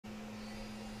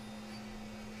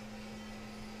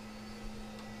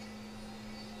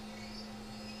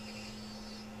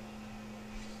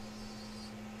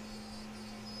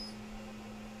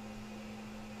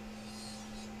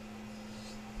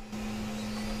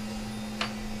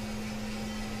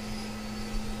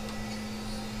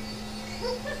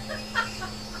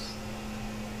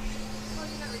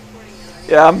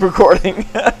Yeah, I'm recording.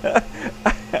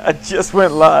 I just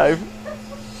went live.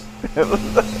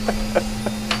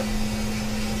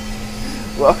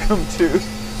 Welcome to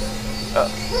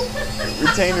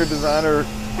Retainer Designer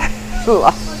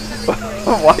Live.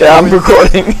 Yeah, I'm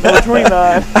recording.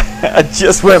 29. I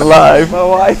just went live. My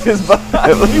wife is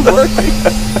behind me working.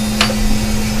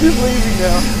 She's leaving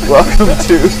now. Welcome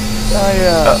to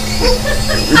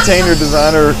Retainer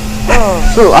Designer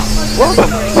Live.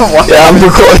 Yeah, I'm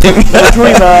recording.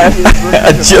 29.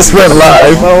 I just went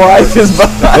live. My wife is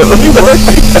behind me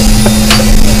working.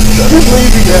 She's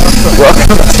leaving now.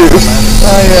 Welcome to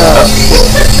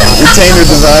Retainer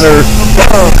Designer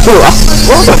Live.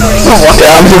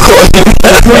 Yeah, I'm recording.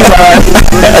 29.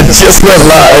 I just went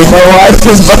live. My wife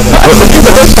is behind me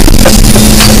working.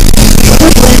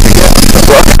 She's leaving now.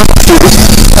 Welcome to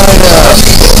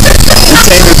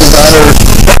Retainer Designer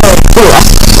Live.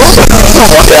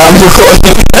 Yeah, I'm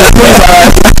recording.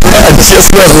 29. I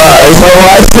just went live. My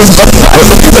wife is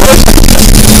behind me working.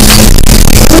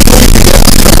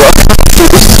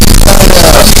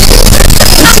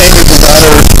 Retainer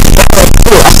Designer.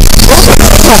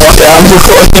 Yeah, I'm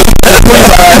recording.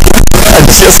 29. I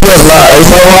just went live.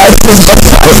 My wife is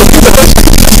behind me working.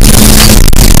 Retainer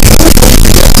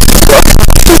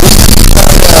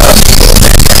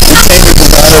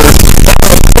Designer.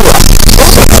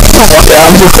 Yeah,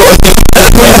 I'm recording.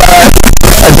 29.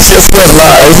 I just went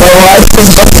live. My wife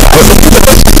is behind me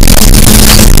working.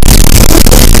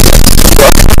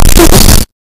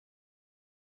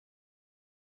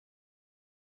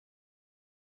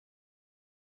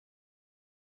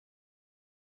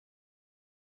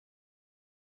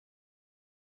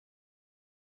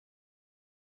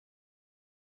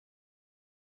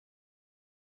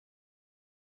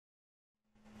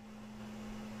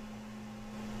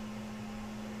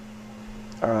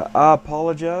 I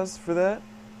apologize for that.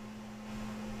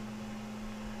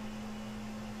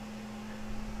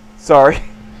 Sorry.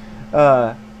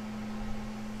 I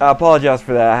apologize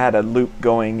for that. I had a loop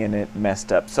going and it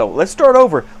messed up. So let's start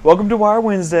over. Welcome to Wire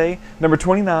Wednesday, number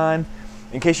 29.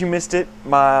 In case you missed it,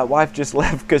 my wife just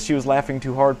left because she was laughing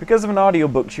too hard because of an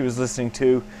audiobook she was listening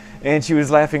to, and she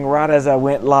was laughing right as I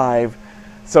went live.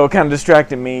 So it kind of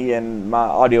distracted me and my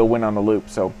audio went on a loop.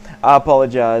 So I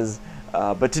apologize.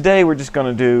 But today we're just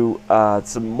going to do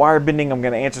some wire bending. I'm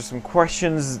going to answer some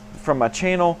questions from my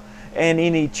channel, and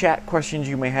any chat questions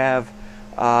you may have,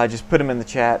 just put them in the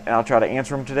chat and I'll try to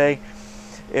answer them today.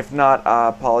 If not, I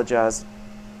apologize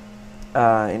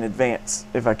in advance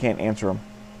if I can't answer them.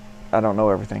 I don't know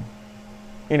everything.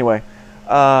 Anyway,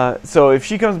 so if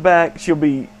she comes back,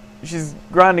 she's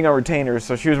grinding on retainers,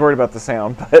 so she was worried about the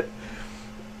sound, but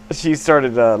she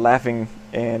started laughing.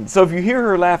 And so if you hear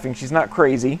her laughing, she's not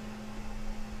crazy.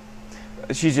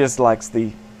 She just likes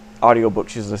the audiobook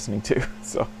she's listening to.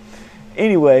 So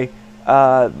anyway,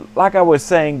 like I was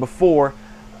saying before,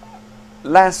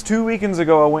 last 2 weekends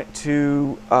ago I went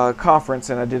to a conference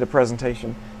and I did a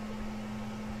presentation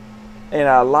and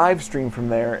I live streamed from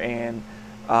there, and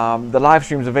the live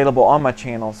stream is available on my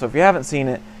channel. So if you haven't seen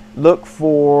it, look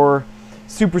for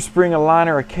Super Spring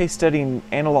Aligner, a case study in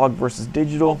analog versus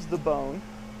digital. The bone,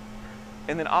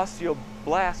 and then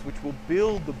Osteoblast, which will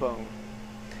build the bone.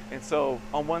 And so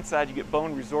on one side you get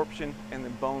bone resorption and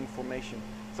then bone formation.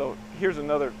 So here's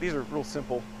another, these are real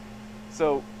simple.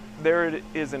 So there it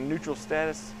is in neutral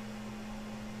status.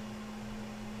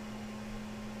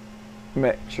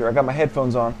 Make sure I got my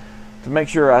headphones on to make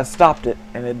sure I stopped it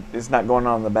and it's not going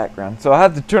on in the background. So I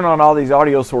have to turn on all these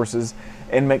audio sources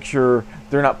and make sure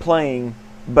they're not playing,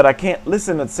 but I can't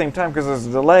listen at the same time because there's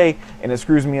a delay and it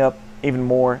screws me up even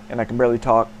more and I can barely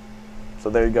talk. So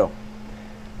there you go.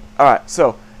 Alright,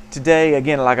 so today,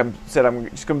 again, like I said, I'm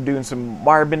just going to be doing some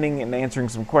wire bending and answering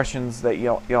some questions that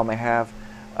y'all may have.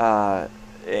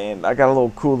 And I got a little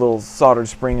cool little soldered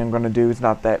spring I'm going to do. It's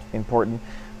not that important.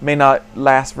 May not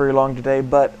last very long today,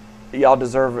 but y'all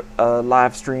deserve a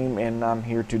live stream, and I'm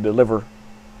here to deliver,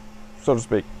 so to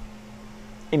speak.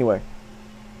 Anyway,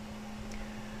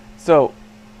 so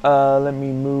let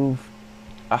me move.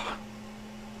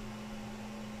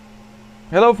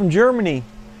 Hello from Germany.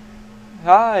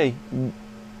 Hi.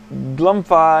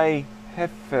 Glumfi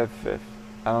Hefefef.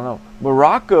 I don't know.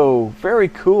 Morocco. Very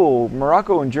cool.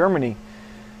 Morocco and Germany.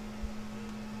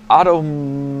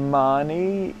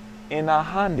 Ottomani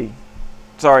Inahandi.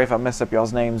 Sorry if I messed up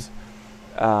y'all's names.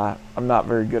 I'm not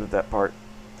very good at that part.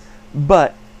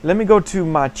 But let me go to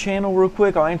my channel real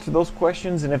quick. I'll answer those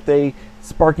questions, and if they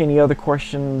spark any other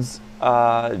questions,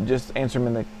 just answer them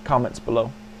in the comments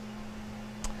below.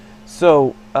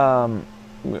 So, going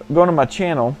to my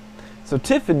channel. So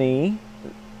Tiffany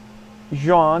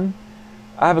Jean,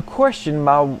 I have a question.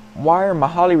 My wire, my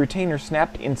Holley retainer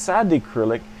snapped inside the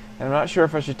acrylic, and I'm not sure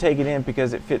if I should take it in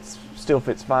because it still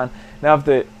fits fine. Now,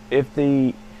 if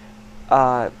the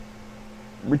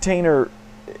retainer,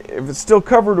 if it's still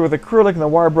covered with acrylic and the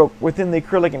wire broke within the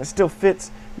acrylic and it still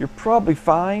fits, you're probably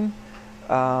fine.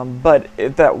 But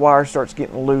if that wire starts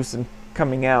getting loose and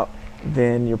coming out,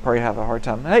 then you'll probably have a hard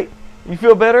time. Hey, you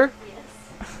feel better?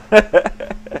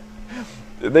 Yes.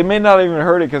 They may not even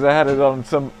heard it because I had it on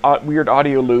some weird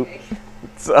audio loop.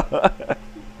 So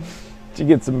she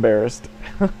gets embarrassed.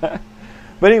 But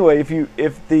anyway,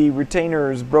 if the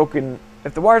retainer is broken,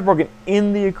 if the wire is broken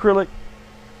in the acrylic,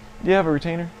 do you have a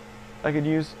retainer I could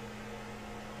use?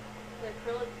 The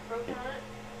acrylic broken on it?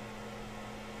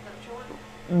 Is that what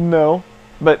you want? No,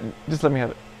 but just let me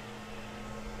have it.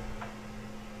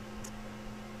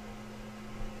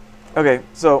 Okay,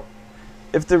 so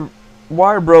if the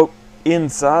wire broke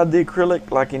inside the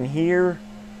acrylic, like in here,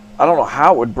 I don't know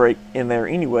how it would break in there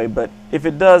anyway, but if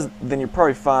it does, then you're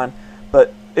probably fine.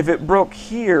 But if it broke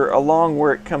here along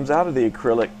where it comes out of the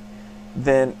acrylic,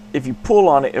 then if you pull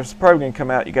on it, it's probably going to come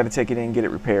out. You got to take it in and get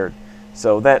it repaired.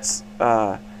 So that's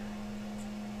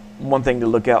one thing to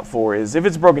look out for. Is if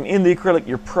it's broken in the acrylic,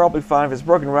 you're probably fine. If it's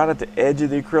broken right at the edge of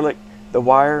the acrylic, the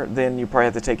wire, then you probably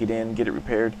have to take it in and get it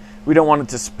repaired. We don't want it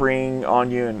to spring on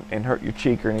you and hurt your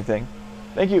cheek or anything.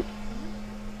 Thank you.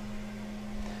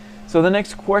 So the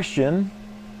next question,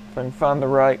 if I can find the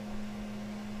right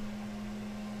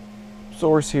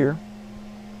source here.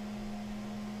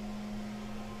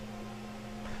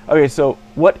 Okay, so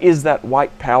what is that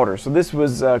white powder? So this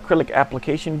was acrylic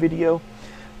application video.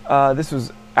 This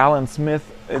was Alan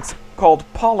Smith. It's called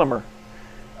polymer.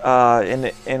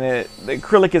 The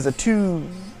acrylic is a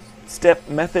two-step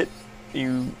method.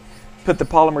 You put the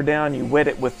polymer down, you wet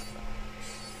it with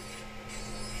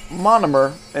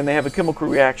monomer, and they have a chemical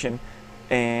reaction,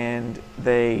 and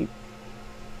they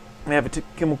have a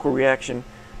chemical reaction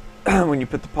when you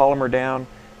put the polymer down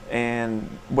and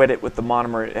wet it with the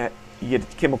monomer. You get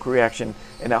a chemical reaction,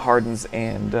 and it hardens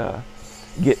and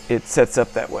it sets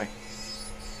up that way.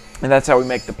 And that's how we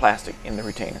make the plastic in the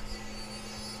retainer.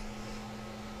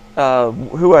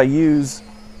 Who I use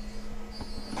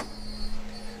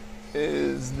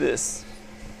is this.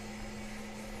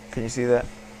 Can you see that?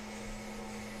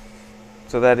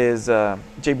 So that is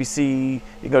JBC.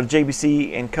 You go to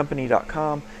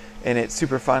jbcandcompany.com, and it's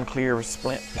superfine clear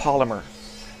splint polymer,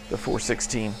 the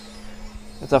 416.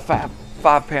 It's a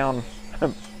 5-pound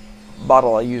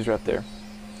bottle I use right there.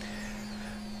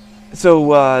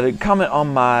 So to comment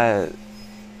on my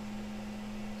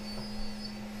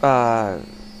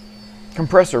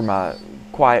compressor, my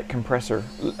quiet compressor,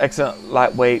 excellent,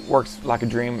 lightweight, works like a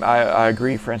dream. I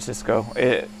agree, Francisco.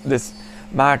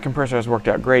 My compressor has worked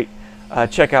out great.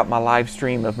 Check out my live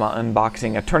stream of my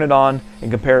unboxing. I turn it on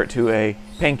and compare it to a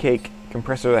pancake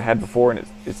compressor that I had before, and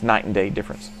it's night and day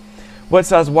difference. What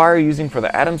size wire are you using for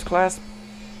the Adams clasp?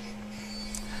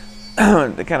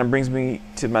 That kind of brings me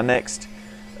to my next.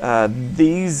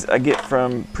 These I get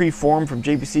from Preform from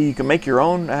JBC. You can make your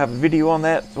own. I have a video on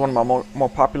that. It's one of my more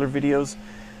popular videos.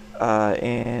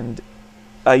 And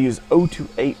I use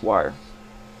 028 wire.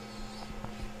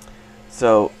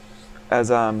 So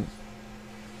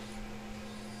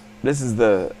this is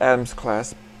the Adams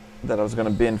clasp that I was going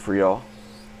to bend for y'all.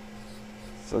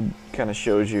 So it kind of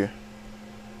shows you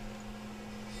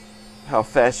how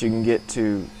fast you can get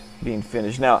to being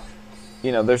finished. Now,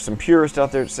 you know, there's some purists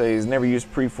out there that say never use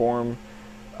Preform.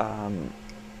 I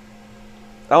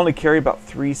only carry about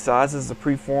 3 sizes of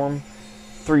Preform,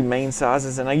 3 main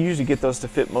sizes, and I usually get those to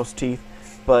fit most teeth.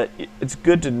 But it's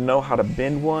good to know how to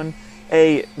bend one.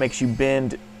 It makes you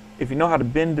bend. If you know how to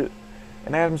bend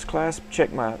an Adams clasp,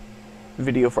 check my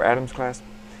video for Adams clasp.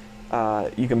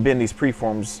 You can bend these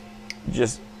Preforms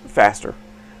just faster.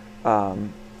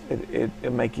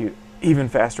 It'll make you even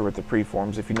faster with the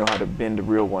Preforms if you know how to bend a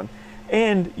real one.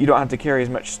 And you don't have to carry as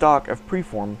much stock of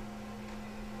Preform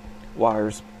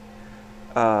wires.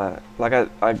 Like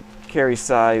I carry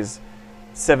size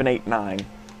 7, 8, 9,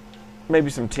 maybe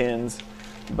some 10s.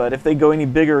 But if they go any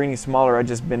bigger or any smaller, I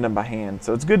just bend them by hand.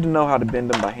 So it's good to know how to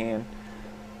bend them by hand.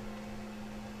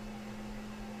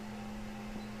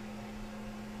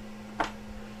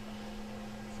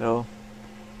 So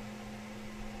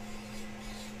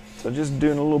just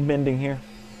doing a little bending here.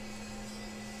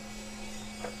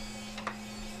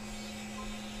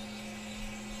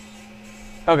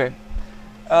 Okay.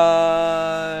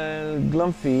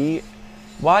 Glumphy,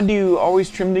 why do you always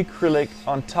trim the acrylic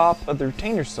on top of the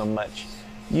retainer so much?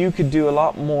 You could do a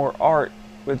lot more art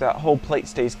with that whole plate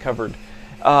stays covered.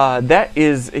 That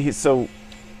is so.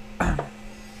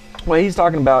 what he's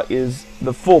talking about is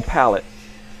the full palette.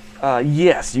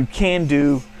 Yes, you can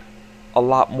do a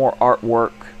lot more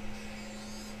artwork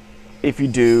if you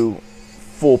do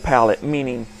full palette,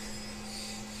 meaning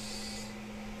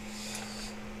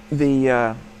the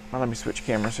well, let me switch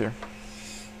cameras here.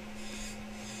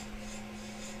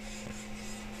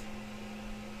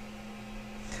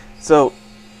 So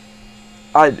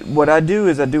what I do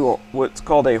is I do what's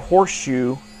called a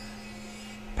horseshoe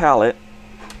palette.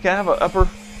 Can I have an upper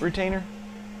retainer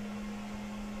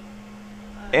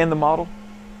and the model?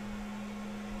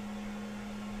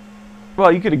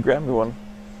 Well, you could have grabbed me one.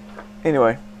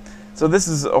 Anyway, so this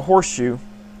is a horseshoe,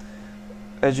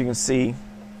 as you can see.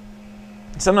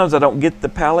 Sometimes I don't get the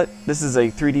palette. This is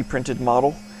a 3D printed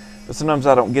model, but sometimes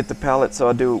I don't get the palette, so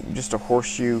I do just a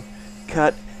horseshoe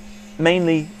cut,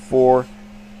 mainly for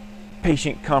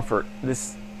patient comfort.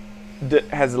 This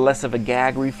has less of a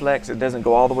gag reflex. It doesn't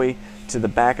go all the way to the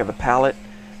back of the palette.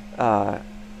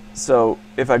 So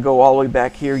if I go all the way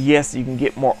back here, yes, you can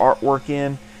get more artwork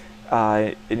in,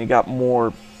 and you got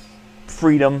more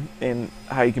freedom in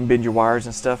how you can bend your wires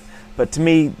and stuff. But to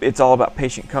me, it's all about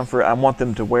patient comfort. I want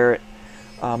them to wear it.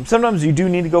 Sometimes you do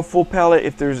need to go full palette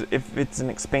if it's an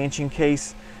expansion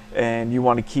case and you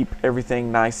want to keep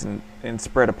everything nice and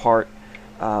spread apart.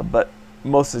 But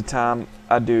most of the time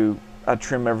I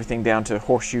trim everything down to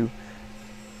horseshoe,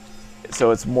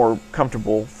 so it's more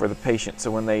comfortable for the patient.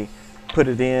 So when they put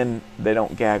it in, they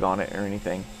don't gag on it or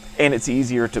anything. And it's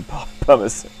easier to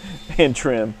pumice and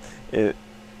trim it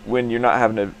when you're not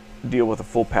having to deal with a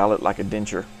full palette like a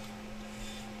denture.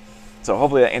 So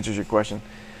hopefully that answers your question.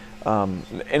 And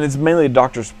it's mainly a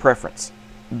doctor's preference.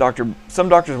 Some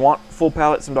doctors want full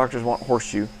palette, some doctors want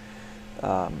horseshoe.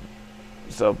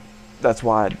 So that's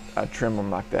why I trim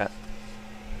them like that.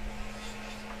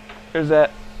 There's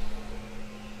that.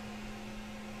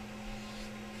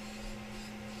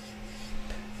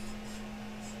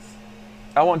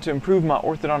 I want to improve my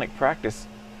orthodontic practice.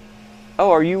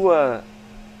 Oh, are you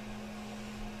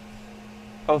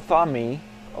Othamini?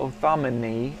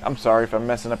 I'm sorry if I'm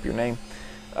messing up your name.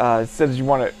 It says you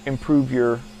want to improve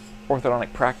your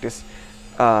orthodontic practice.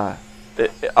 I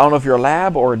don't know if you're a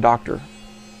lab or a doctor.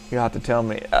 You'll have to tell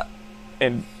me.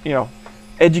 And you know,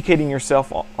 educating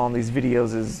yourself on these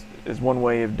videos is one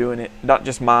way of doing it. Not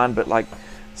just mine, but like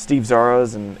Steve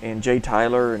Zara's and Jay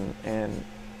Tyler and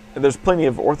there's plenty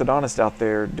of orthodontists out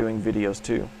there doing videos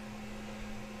too.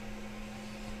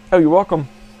 Oh, you're welcome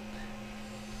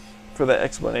for that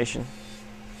explanation.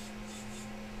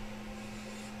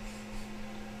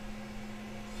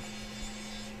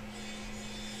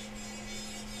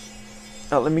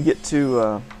 Let me get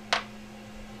to,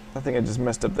 I think I just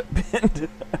messed up that bend.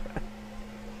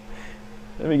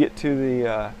 Let me get to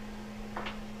the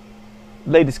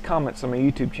latest comments on my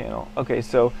YouTube channel. Okay,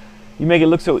 so you make it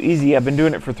look so easy. I've been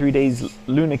doing it for 3 days.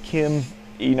 Luna Kim,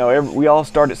 you know, we all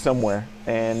started somewhere.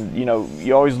 And, you know,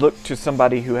 you always look to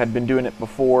somebody who had been doing it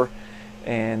before,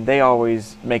 and they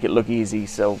always make it look easy.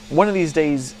 So one of these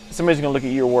days, somebody's going to look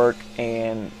at your work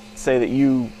and say that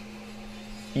you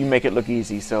make it look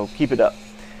easy. So keep it up.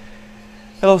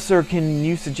 Hello, sir. Can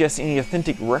you suggest any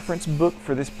authentic reference book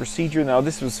for this procedure? Now,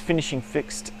 this was finishing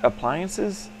fixed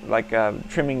appliances, like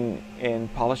trimming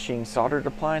and polishing soldered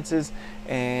appliances.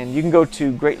 And you can go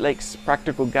to Great Lakes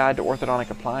Practical Guide to Orthodontic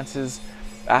Appliances.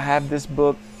 I have this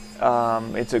book.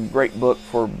 It's a great book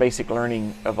for basic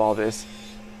learning of all this.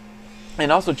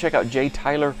 And also check out Jay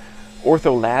Tyler,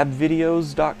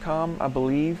 ortholabvideos.com, I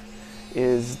believe,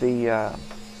 is the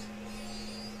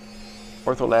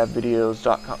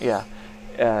ortholabvideos.com. Yeah.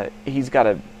 He's got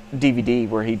a DVD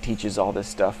where he teaches all this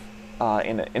stuff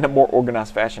in a more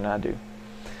organized fashion than I do.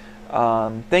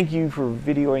 Thank you for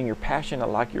videoing your passion. I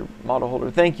like your model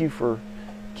holder. Thank you for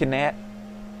Kinat.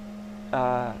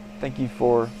 Thank you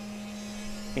for,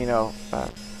 you know,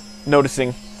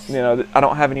 noticing. You know, I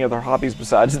don't have any other hobbies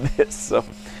besides this. So,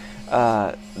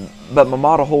 but my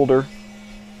model holder,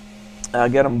 I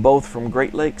get them both from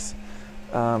Great Lakes.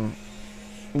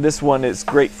 This one is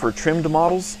great for trimmed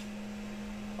models.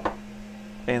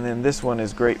 And then this one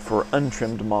is great for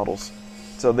untrimmed models.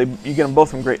 So you get them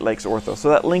both from Great Lakes Ortho. So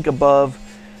that link above,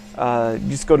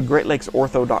 just go to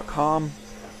greatlakes.ortho.com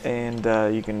and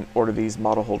you can order these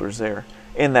model holders there.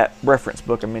 And that reference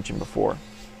book I mentioned before.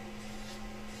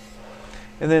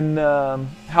 And then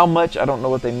how much, I don't know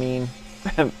what they mean,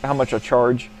 how much I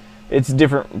charge. It's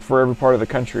different for every part of the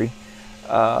country.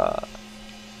 Hi,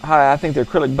 I think the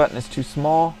acrylic button is too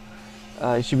small.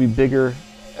 It should be bigger.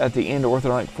 At the end,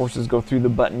 orthodontic forces go through the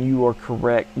button. You are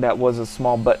correct. That was a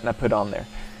small button I put on there.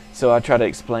 So I try to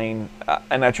explain,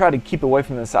 and I try to keep away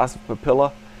from the size of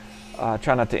papilla.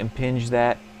 Try not to impinge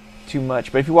that. too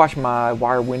much. But if you watch my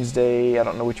Wire Wednesday, I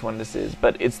don't know which one this is,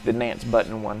 but it's the Nance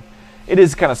button one. It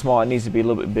is kind of small. It needs to be a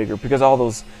little bit bigger because all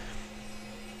those.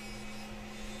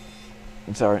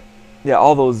 I'm sorry. Yeah,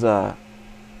 all those. Yeah,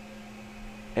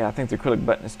 I think the acrylic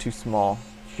button is too small.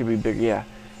 It should be bigger. Yeah.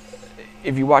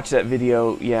 If you watch that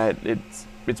video, yeah,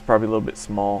 it's probably a little bit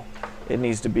small. It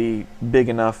needs to be big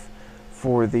enough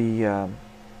for the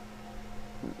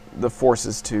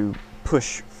forces to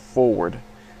push forward.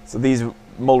 So these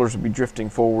molars will be drifting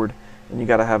forward, and you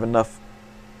got to have enough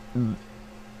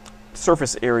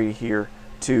surface area here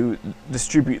to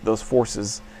distribute those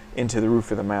forces into the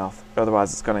roof of the mouth.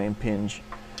 Otherwise, it's going to impinge.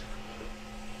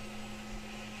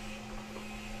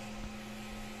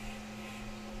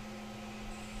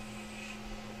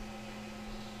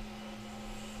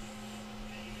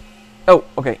 Oh,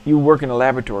 okay. You work in a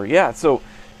laboratory. Yeah, so,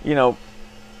 you know,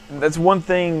 that's one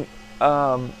thing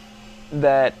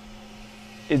that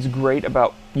is great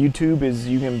about YouTube is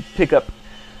you can pick up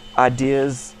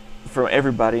ideas from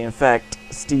everybody. In fact,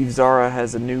 Steve Zara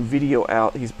has a new video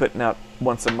out he's putting out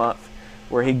once a month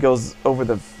where he goes over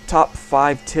the top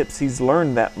 5 tips he's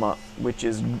learned that month, which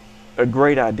is a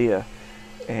great idea.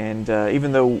 And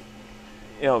even though, you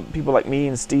know, people like me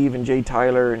and Steve and Jay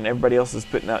Tyler and everybody else is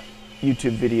putting out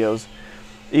YouTube videos,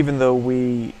 even though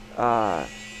we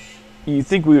you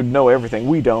think we would know everything,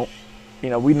 we don't. You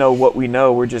know, we know what we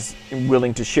know. We're just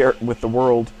willing to share it with the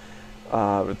world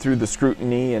through the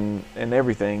scrutiny and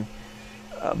everything.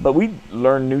 But we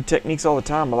learn new techniques all the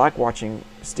time. I like watching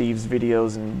Steve's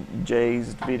videos and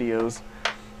Jay's videos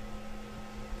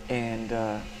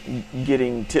and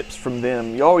getting tips from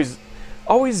them. You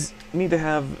always need to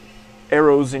have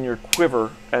arrows in your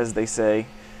quiver, as they say.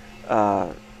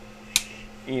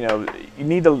 You know, you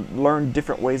need to learn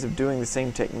different ways of doing the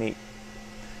same technique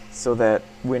so that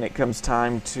when it comes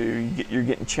time to you're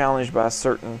getting challenged by a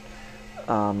certain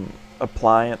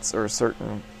appliance or a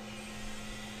certain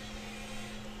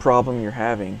problem you're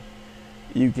having,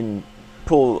 you can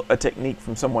pull a technique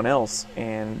from someone else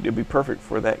and it'll be perfect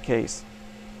for that case.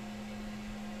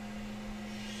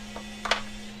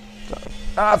 Sorry.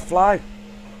 Ah, fly!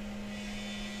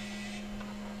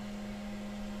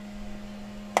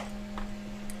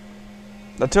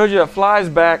 I told you that fly's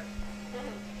back.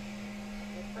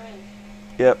 Your friend.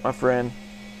 Yep, my friend.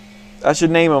 I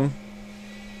should name him.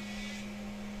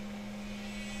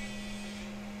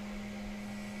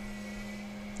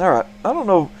 Alright, I don't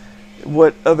know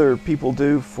what other people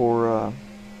do for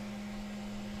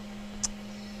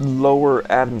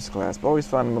lower Adams clasp. I always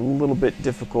find them a little bit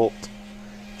difficult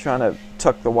trying to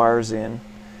tuck the wires in.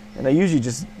 And I usually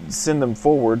just send them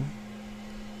forward.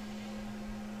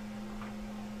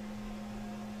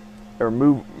 Or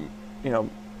move, you know,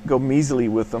 go measly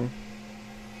with them.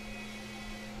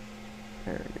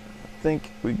 There we go. I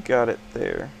think we got it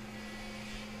there.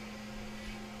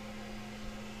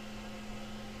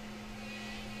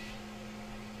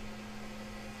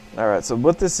 Alright, so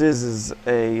what this is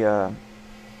a I'm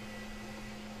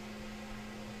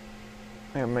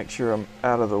gonna make sure I'm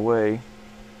out of the way.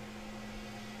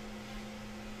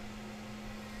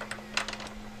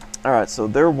 Alright, so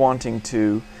they're wanting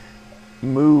to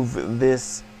move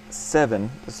this 7,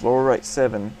 this lower right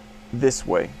 7, this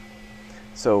way.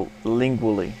 So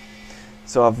lingually.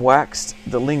 So I've waxed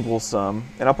the lingual some,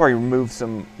 and I'll probably remove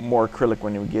some more acrylic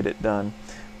when we get it done.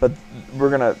 But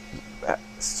we're gonna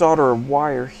solder a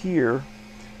wire here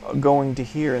going to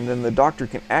here, and then the doctor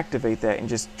can activate that and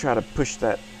just try to push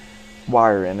that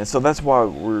wire in. And so that's why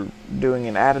we're doing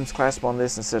an Adams clasp on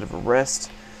this instead of a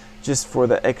rest, just for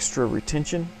the extra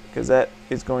retention, because that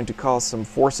is going to cause some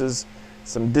forces,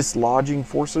 some dislodging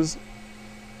forces.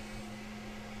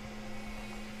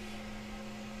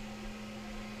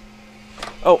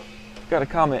 Oh, got a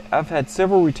comment. I've had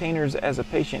several retainers as a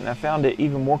patient, and I found it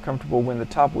even more comfortable when the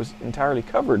top was entirely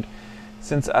covered,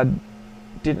 since I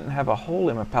didn't have a hole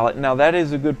in my palate. Now that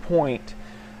is a good point.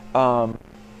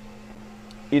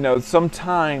 You know,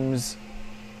 sometimes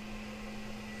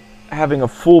having a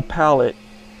full palate,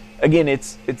 again,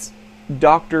 it's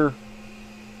doctor.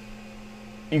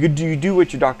 You do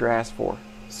what your doctor asks for.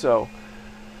 So,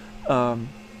 yeah,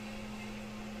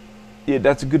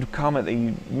 that's a good comment that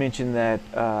you mentioned, that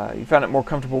you found it more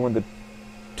comfortable when the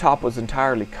top was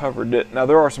entirely covered. Now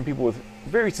there are some people with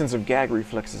very sensitive gag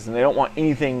reflexes, and they don't want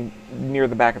anything near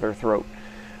the back of their throat.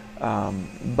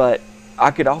 But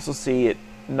I could also see it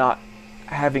not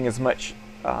having as much,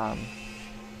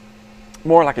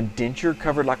 more like a denture,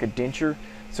 covered like a denture,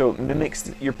 so it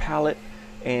mimics your palate.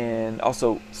 And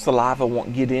also saliva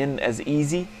won't get in as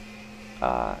easy,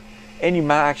 and you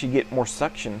might actually get more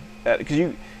suction, because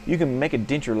you can make a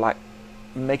denture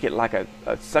make it like a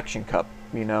suction cup,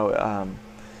 you know,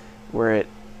 where it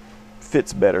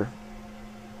fits better.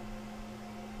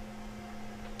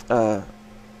 You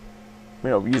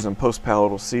know, using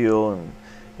post-palatal seal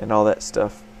and all that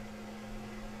stuff.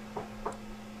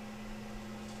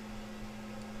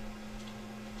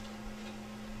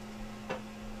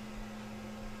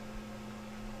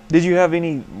 Did you have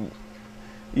any?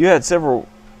 You had several.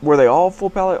 Were they all full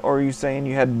palate, or are you saying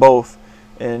you had both,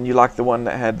 and you liked the one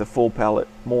that had the full palate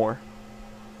more?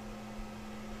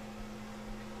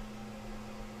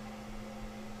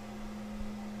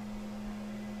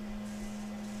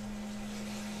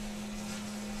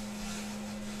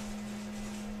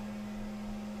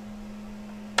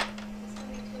 It's gonna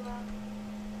be too loud.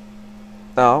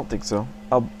 No, I don't think so.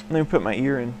 Let me put my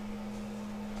ear in.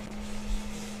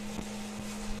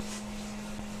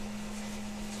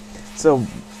 So,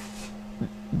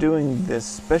 doing this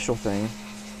special thing,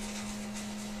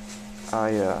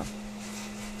 I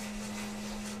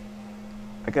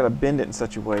gotta bend it in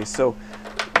such a way. So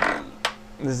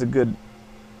this is a good.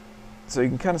 So you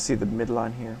can kind of see the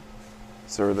midline here,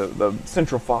 so the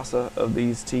central fossa of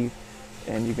these teeth,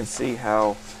 and you can see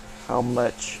how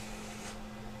much.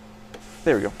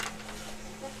 There we go.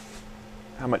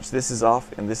 How much this is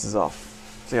off and this is off.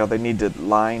 See how they need to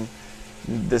line.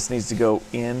 This needs to go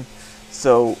in.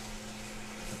 So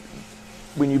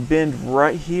when you bend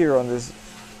right here on this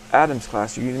Adams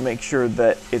clasp, you need to make sure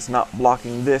that it's not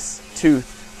blocking this tooth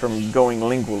from going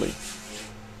lingually.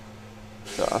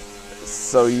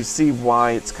 So you see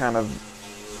why it's kind of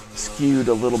skewed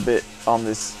a little bit on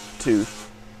this tooth.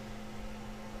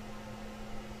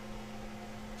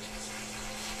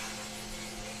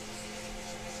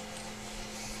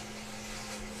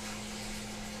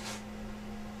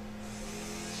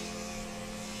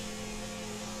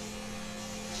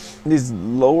 These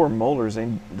lower molars,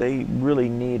 they really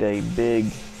need a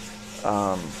big,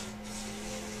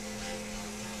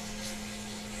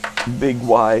 big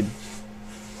wide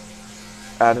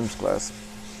Adams clasp.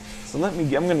 So I'm going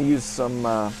to use some,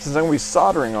 since I'm going to be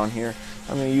soldering on here,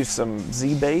 I'm going to use some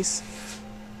Z-Base.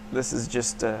 This is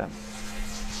just,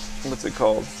 what's it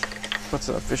called? What's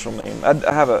an official name? I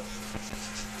have a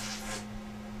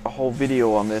whole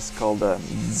video on this called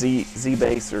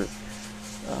Z-Base, or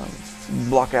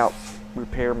block out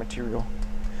repair material.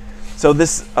 So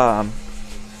this,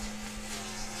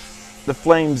 the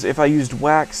flames, if I used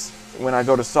wax, when I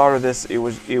go to solder this, it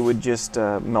would just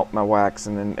melt my wax,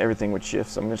 and then everything would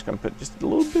shift. So I'm just going to put just a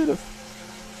little bit of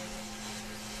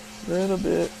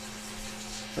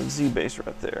Z-Base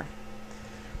right there.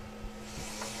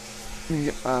 Let me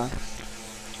get my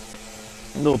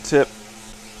little tip.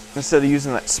 Instead of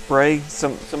using that spray,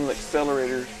 some of the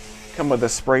accelerators come with a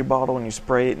spray bottle, and you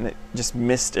spray it and it just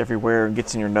mist everywhere and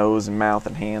gets in your nose and mouth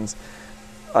and hands.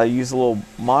 I use a little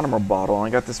monomer bottle, and I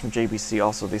got this from JBC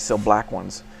also. They sell black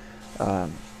ones,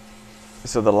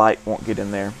 so the light won't get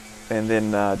in there. And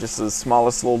then just the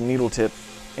smallest little needle tip,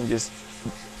 and just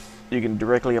you can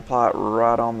directly apply it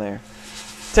right on there.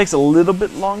 It takes a little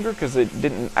bit longer because it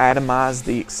didn't atomize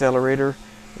the accelerator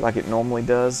like it normally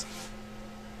does.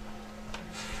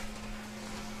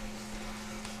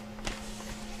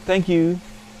 Thank you.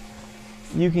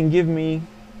 You can give me,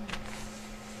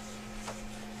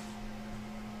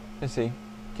 let's see,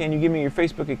 can you give me your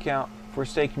Facebook account for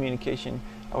Stay Communication?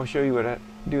 I will show you what I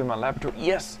do in my laboratory.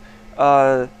 Yes.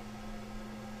 My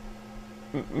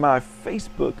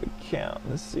Facebook account,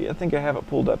 let's see, I think I have it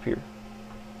pulled up here.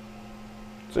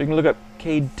 So you can look up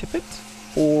Cade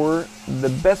Tippett, or the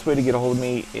best way to get a hold of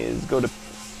me is go to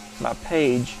my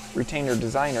page,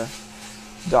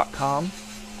 retainerdesigner.com.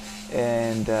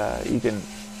 And you can,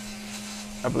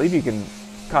 I believe you can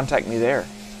contact me there.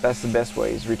 That's the best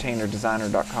way, is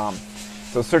retainerdesigner.com.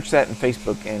 So search that in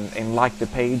Facebook and like the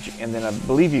page, and then I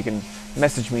believe you can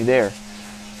message me there.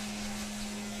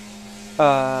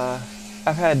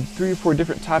 I've had 3 or 4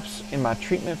 different types in my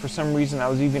treatment. For some reason, I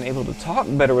was even able to talk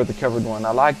better with the covered one.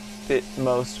 I liked it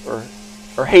most, or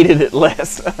hated it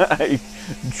less.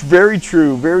 Very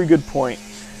true, very good point.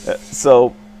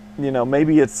 So, you know,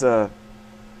 maybe it's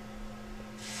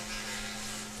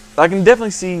I can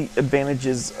definitely see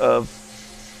advantages of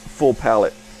full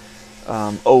palate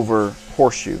over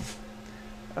horseshoe,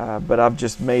 but I've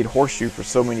just made horseshoe for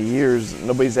so many years.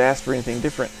 Nobody's asked for anything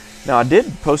different. Now, I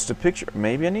did post a picture.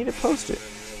 Maybe I need to post it.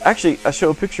 Actually, I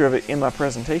show a picture of it in my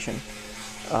presentation.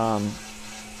 Let's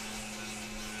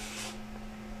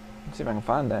see if I can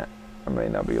find that. I may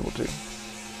not be able to.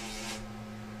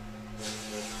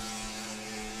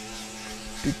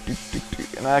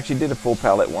 And I actually did a full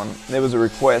palate one. It was a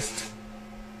request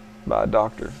by a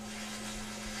doctor.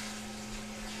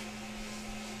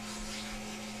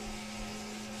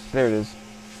 There it is.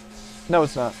 No,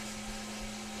 it's not.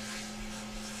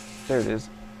 There it is.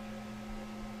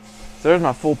 So there's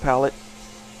my full palette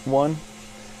one,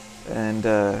 and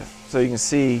so you can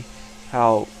see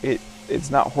how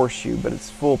it's not horseshoe, but it's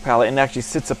full palette, and actually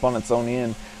sits up on its own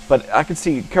end. But I could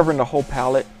see covering the whole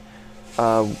palette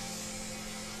would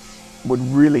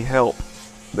really help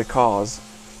the cause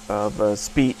of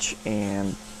speech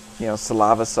and, you know,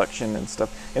 saliva suction and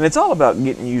stuff. And it's all about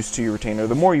getting used to your retainer.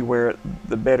 The more you wear it,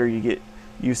 the better you get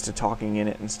used to talking in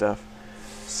it and stuff.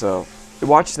 So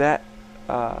watch that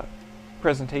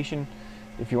presentation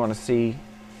if you want to see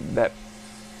that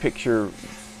picture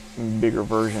bigger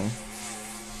version.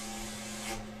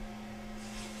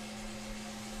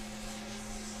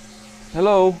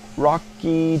 Hello,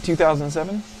 Rocky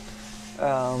 2007.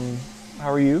 How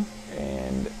are you?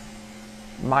 And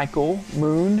Michael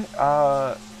Moon,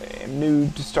 new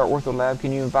to Start Ortho Lab.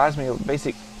 Can you advise me of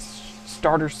basic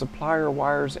starter supplier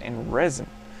wires and resin?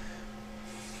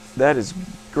 That is a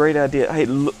great idea. Hey,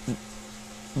 look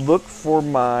for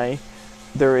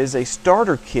there is a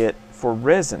starter kit for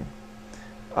resin.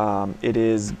 It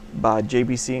is by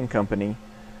JBC and Company.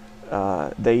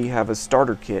 They have a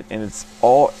starter kit, and it's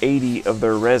all 80 of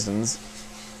their resins.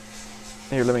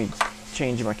 Here, let me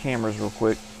change my cameras real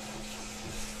quick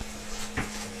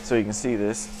so you can see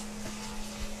this.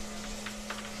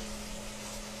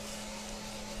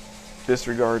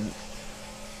 Disregard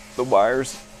the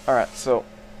wires. Alright, so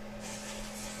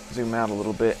zoom out a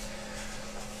little bit.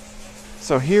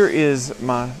 So here is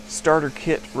my starter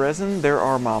kit resin. There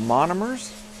are my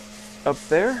monomers up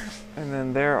there, and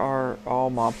then there are all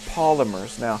my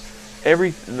polymers. Now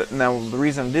the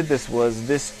reason I did this was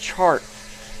this chart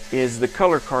is the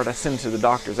color card I send to the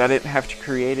doctors. I didn't have to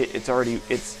create it. It's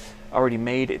already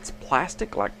made. It's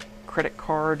plastic, like credit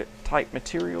card type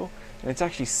material, and it's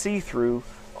actually see-through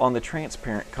on the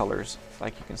transparent colors,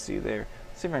 like you can see there.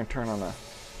 Let's see if I can turn on a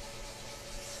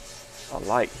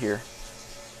light here.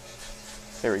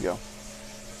 There we go.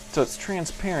 So it's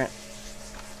transparent,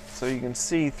 so you can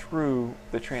see through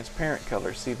the transparent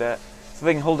colors. See that? So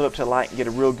they can hold it up to the light and get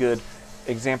a real good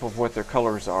example of what their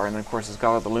colors are. And then of course it's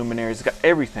got all the luminaries, it's got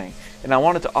everything. And I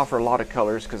wanted to offer a lot of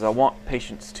colors because I want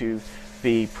patients to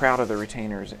be proud of their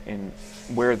retainers and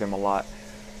wear them a lot,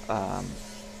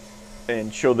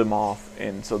 and show them off.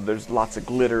 And so there's lots of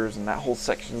glitters, and that whole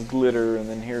section is glitter. And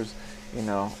then here's, you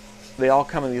know, they all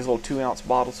come in these little 2-ounce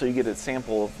bottles, so you get a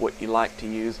sample of what you like to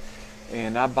use.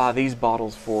 And I buy these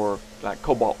bottles for like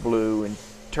cobalt blue and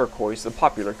turquoise, the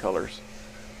popular colors.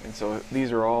 And so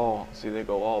these are all, see, they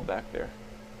go all back there.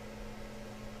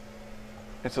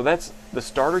 And so that's the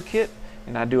starter kit,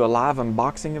 and I do a live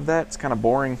unboxing of that. It's kind of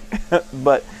boring,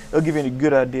 but it'll give you a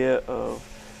good idea of,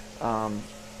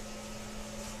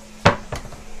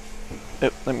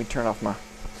 let me turn off my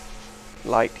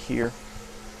light here.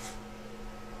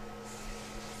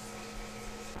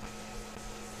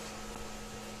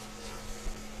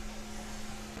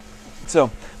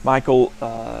 So, Michael,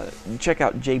 check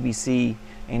out JBC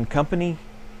and Company.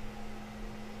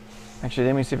 Actually,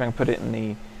 let me see if I can put it in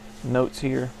the notes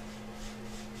here.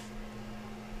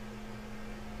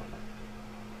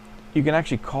 You can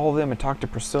actually call them and talk to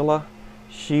Priscilla.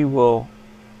 She will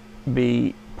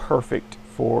be perfect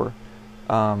for,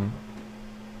 I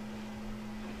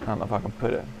don't know if I can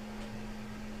put it.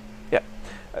 Yeah,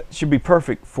 she'd be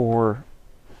perfect for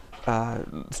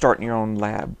starting your own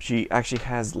lab. She actually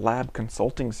has lab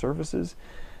consulting services,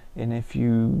 and if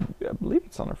you, I believe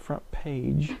it's on the front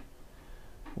page,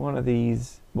 one of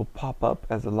these will pop up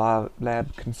as a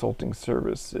lab consulting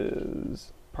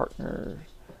services partner.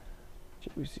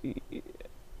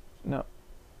 No,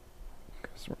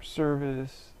 customer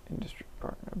service, industry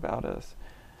partner, about us.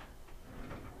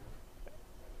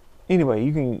 Anyway,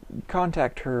 you can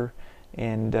contact her,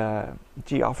 and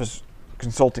she offers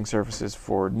consulting services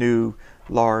for new,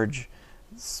 large,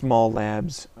 small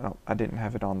labs. Oh, I didn't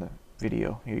have it on the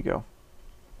video. Here you go.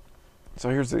 So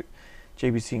here's the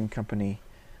JBC and Company.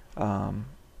 I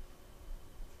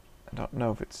don't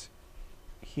know if it's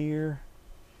here.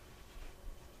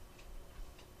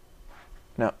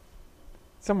 No,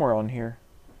 somewhere on here.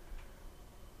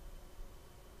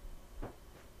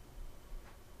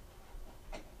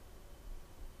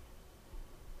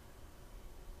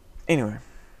 Anyway.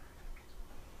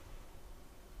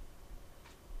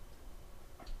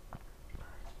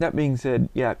 That being said,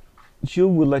 yeah, she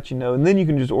will let you know, and then you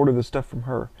can just order the stuff from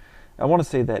her. I want to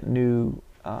say that new,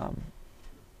 oh,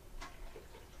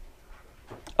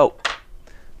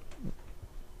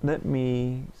 let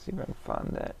me see if I can find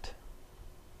that.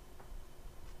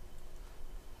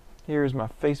 Here's my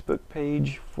Facebook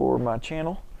page for my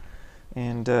channel,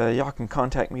 and y'all can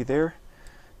contact me there.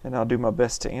 and I'll do my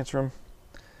best to answer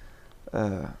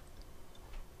them.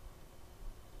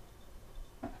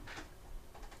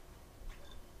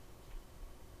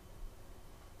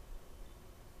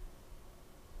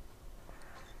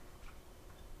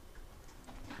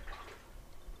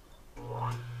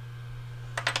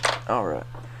 All right.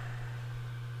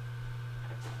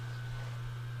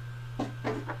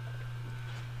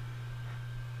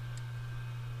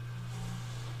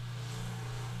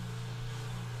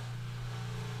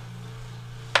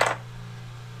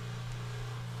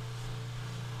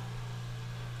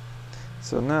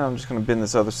 So now I'm just going to bend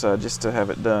this other side just to have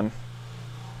it done.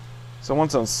 So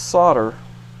once I'm solder,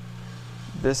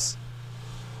 this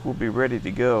will be ready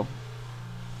to go.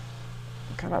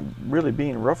 I'm kind of really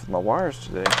being rough with my wires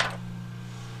today.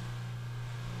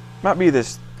 Might be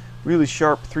this really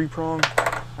sharp 3-prong.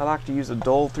 I like to use a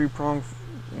dull 3-prong.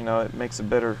 You know, it makes a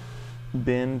better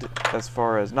bend as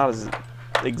far as, not as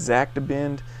exact a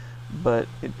bend, but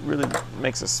it really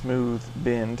makes a smooth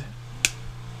bend.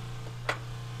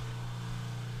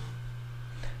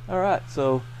 Alright,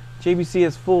 so JBC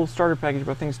has full starter package,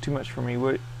 but I think it's too much for me.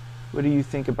 What do you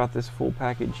think about this full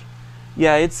package?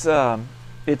 Yeah, it's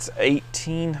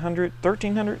 1,800,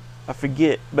 1,300, I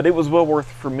forget, but it was well worth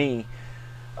it for me.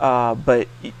 But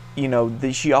you know,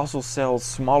 she also sells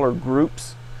smaller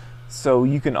groups, so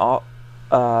you can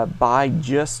buy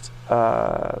just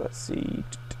let's see,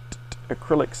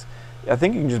 acrylics. I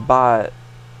think you can just buy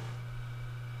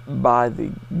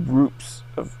the groups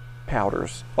of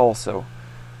powders also.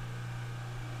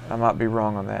 I might be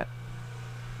wrong on that.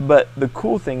 But the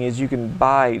cool thing is you can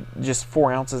buy just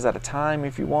 4 ounces at a time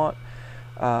if you want.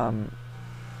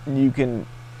 You can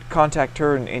contact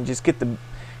her and just get the,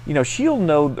 you know, she'll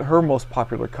know her most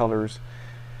popular colors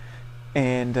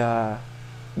and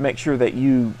make sure that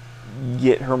you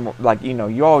get her, like, you know,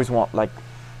 you always want like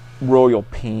royal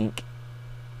pink,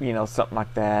 you know, something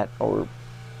like that, or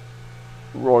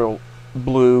royal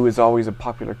blue is always a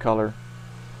popular color.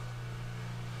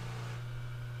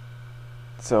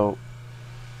 So,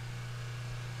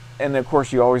 and of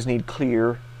course you always need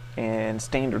clear and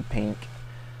standard pink.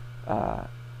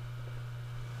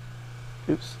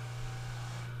 Oops,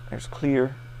 there's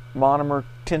clear, monomer,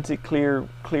 tinted clear,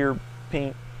 clear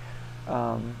pink.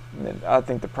 And I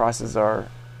think the prices are,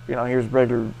 you know, here's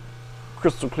regular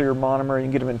crystal clear monomer. You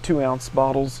can get them in 2-ounce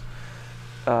bottles,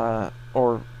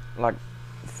 or like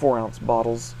 4-ounce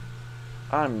bottles.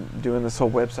 I'm doing this whole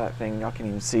website thing, y'all can't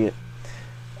even see it.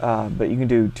 But you can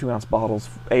do 2-ounce bottles,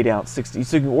 8-ounce, 60.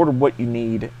 So you can order what you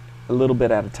need a little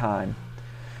bit at a time.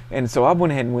 And so I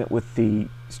went ahead and went with the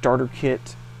starter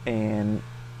kit, and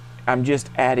I'm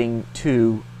just adding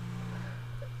to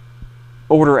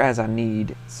order as I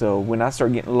need. So when I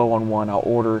start getting low on one, I'll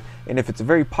order. And if it's a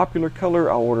very popular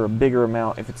color, I'll order a bigger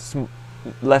amount. If it's a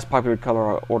less popular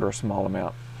color, I'll order a small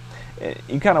amount.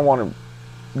 You kind of want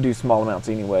to do small amounts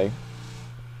anyway.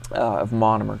 Of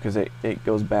monomer, because it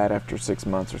goes bad after 6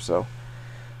 months or so.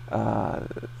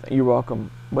 You're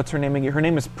welcome. What's her name again? Her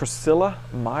name is Priscilla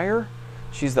Meyer.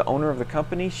 She's the owner of the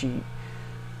company.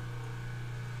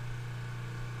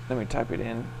 Let me type it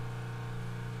in.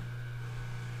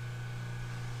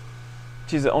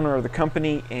 She's the owner of the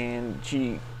company, and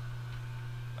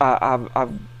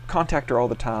I've contacted her all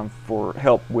the time for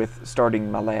help with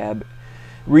starting my lab,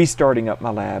 restarting up my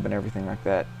lab and everything like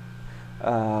that.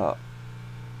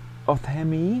 Oh,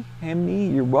 Hammy,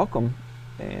 you're welcome.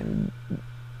 And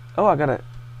oh, I got a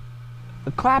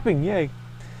clapping, yay.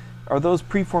 Are those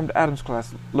preformed Adams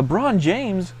class? LeBron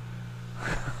James?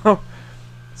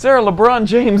 Sarah, LeBron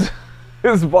James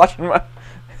is watching my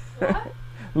What?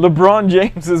 LeBron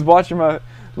James is watching my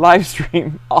live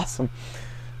stream. Awesome.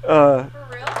 For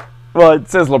real? Well, it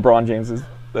says LeBron James is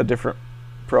a different,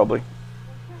 probably.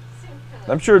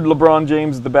 I'm sure LeBron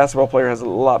James, the basketball player, has a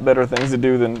lot better things to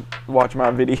do than watch my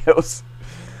videos.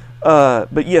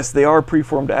 But yes, they are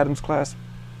preformed Adams class.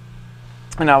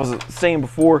 And I was saying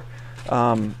before,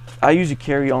 I usually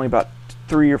carry only about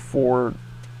 2 or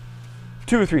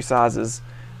 3 sizes,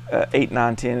 8,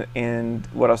 9, 10. And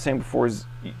what I was saying before is,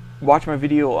 watch my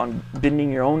video on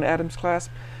bending your own Adams clasp.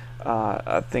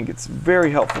 I think it's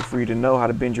very helpful for you to know how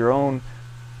to bend your own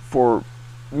for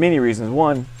many reasons.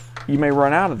 One, you may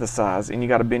run out of the size and you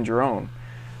got to bend your own.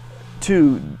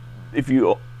 2, if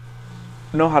you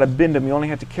know how to bend them, you only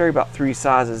have to carry about 3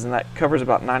 sizes, and that covers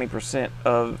about 90%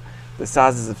 of the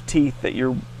sizes of teeth that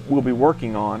you will be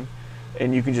working on,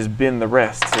 and you can just bend the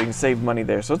rest, so you can save money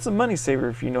there. So it's a money saver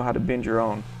if you know how to bend your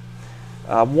own.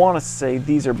 I want to say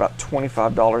these are about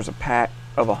 $25 a pack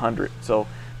of 100, so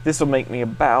this will make me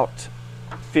about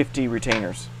 50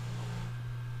 retainers.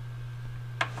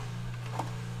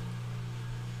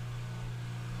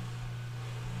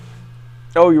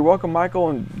 Oh, you're welcome, Michael,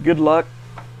 and good luck.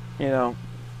 You know,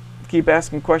 keep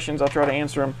asking questions. I'll try to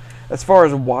answer them. As far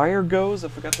as wire goes, I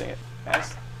forgot to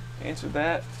answer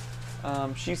that.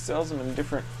 She sells them in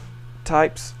different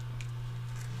types.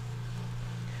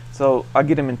 So I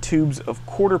get them in tubes of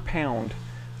 1/4 pound.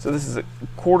 So this is a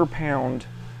 1/4 pound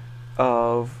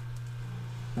of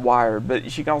wire,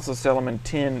 but she can also sell them in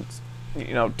 10,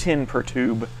 10 per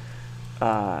tube.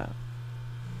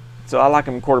 So I like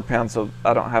them in 1/4 pound, so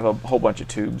I don't have a whole bunch of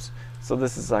tubes. So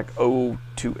this is like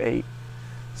 028.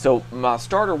 So my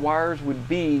starter wires would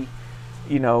be,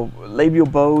 labial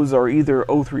bows are either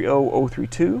 030,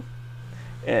 032,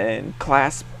 and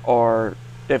clasp are,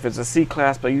 if it's a C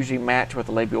clasp, I usually match what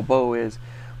the labial bow is.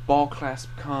 Ball clasp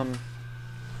come,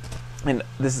 and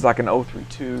this is like an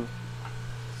 032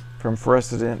 from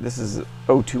Precedent. This is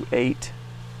 028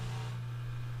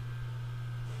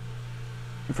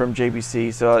 from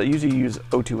JBC. So I usually use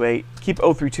 028. Keep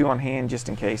 032 on hand just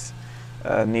in case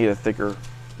need a thicker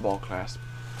ball clasp.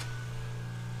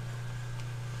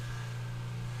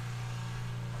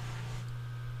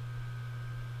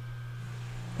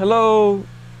 Hello.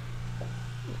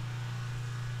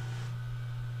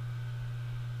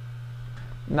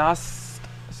 Nadies.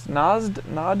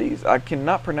 I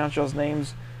cannot pronounce y'all's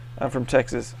names. I'm from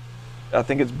Texas. I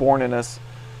think it's born in us.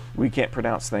 We can't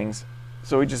pronounce things.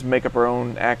 So we just make up our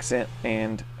own accent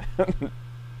and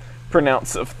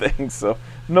pronounce of things. So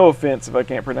no offense if I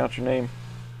can't pronounce your name.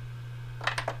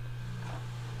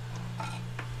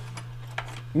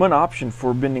 One option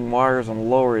for bending wires on the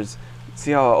lower is,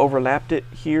 see how I overlapped it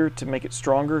here to make it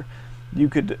stronger? You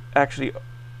could actually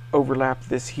overlap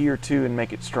this here too and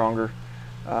make it stronger.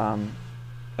 I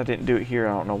didn't do it here,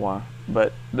 I don't know why,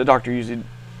 but the doctor usually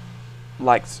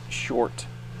likes short.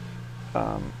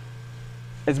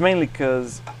 It's mainly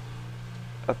because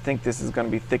I think this is going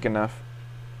to be thick enough.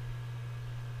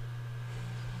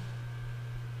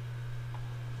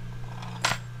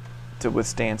 To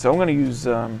withstand. So I'm going to use,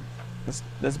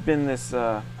 let's bend this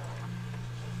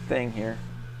thing here.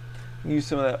 Use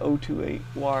some of that 028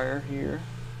 wire here.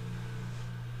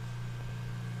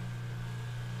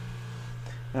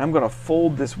 And I'm going to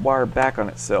fold this wire back on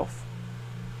itself.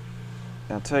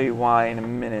 And I'll tell you why in a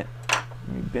minute.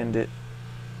 Let me bend it.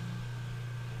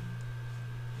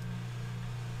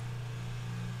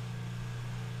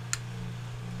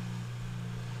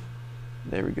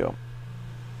 There we go.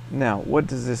 Now, what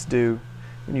does this do?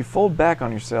 When you fold back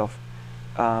on yourself,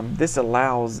 this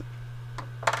allows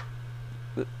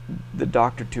the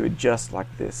doctor to adjust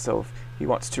like this. So if he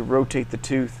wants to rotate the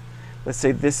tooth, let's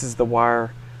say this is the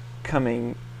wire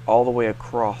coming all the way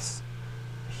across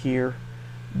here.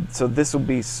 So this will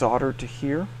be soldered to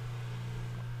here.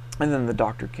 And then the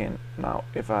doctor can, now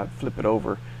if I flip it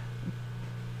over,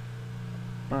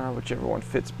 whichever one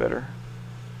fits better.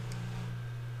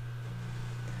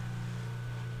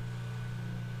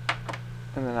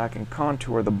 And then I can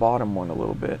contour the bottom one a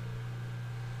little bit.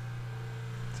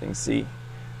 So you can see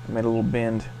I made a little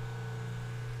bend.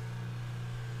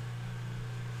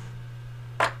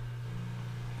 I'm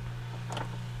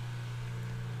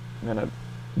going to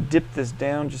dip this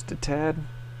down just a tad.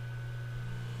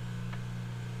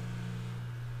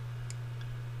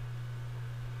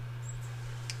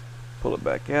 Pull it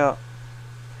back out.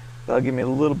 That'll give me a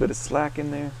little bit of slack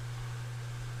in there.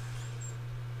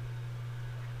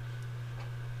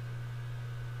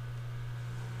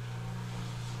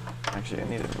 Actually, I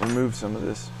need to remove some of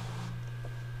this.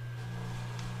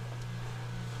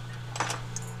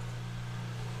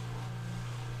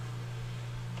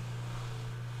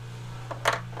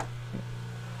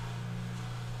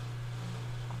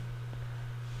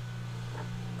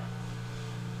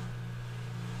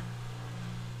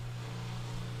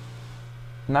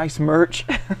 Nice merch.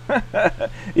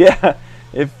 Yeah,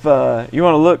 if you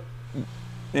want to look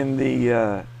in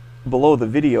the below the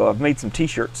video, I've made some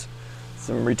t-shirts.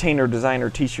 Some Retainer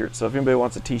Designer t-shirts. So if anybody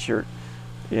wants a t-shirt,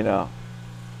 you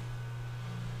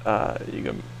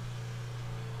can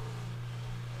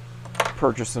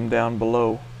purchase them down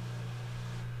below.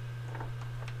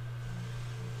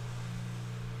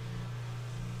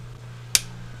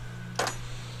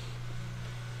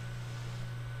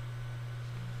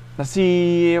 I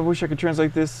see. I wish I could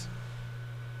translate this.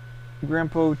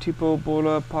 Grandpa tipo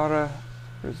bola para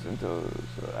presentos.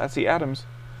 I see Adams.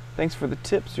 Thanks for the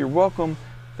tips. You're welcome.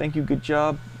 Thank you. Good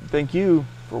job. Thank you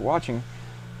for watching.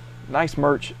 Nice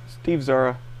merch. Steve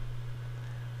Zara.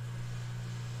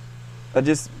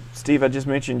 Steve, I just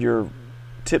mentioned your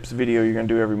tips video you're going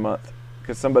to do every month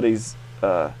because somebody's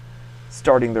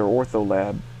starting their ortho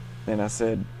lab. And I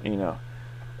said,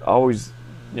 always,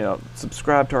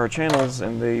 subscribe to our channels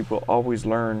and they will always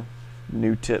learn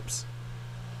new tips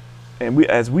and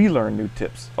as we learn new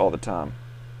tips all the time.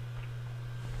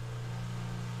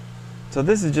 So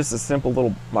this is just a simple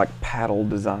little like paddle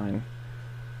design,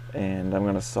 and I'm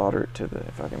going to solder it to the,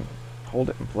 if I can hold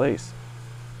it in place.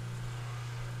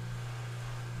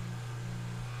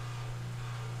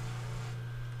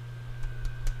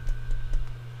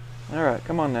 Alright,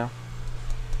 come on now.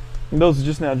 And those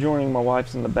just now joining, my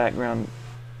wife's in the background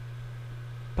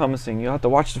pumicing. You'll have to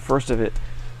watch the first of it.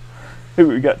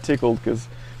 We got tickled because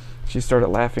she started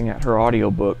laughing at her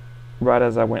audiobook right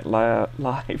as I went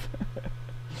live.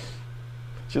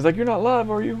 She was like, "You're not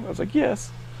live, are you?" I was like, "Yes.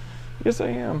 Yes, I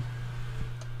am."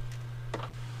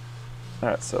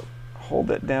 Alright, so hold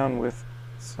that down with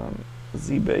some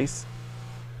Z-base.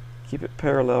 Keep it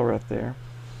parallel right there.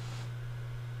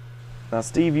 Now,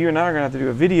 Steve, you and I are going to have to do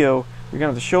a video. You're going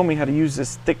to have to show me how to use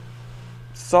this thick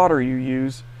solder you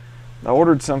use. I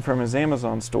ordered some from his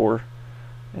Amazon store,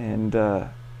 and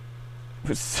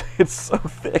it's so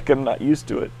thick, I'm not used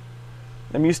to it.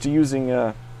 I'm used to using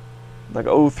like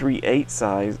 038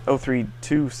 size,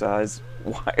 032 size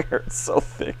wire. It's so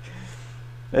thick.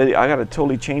 I got to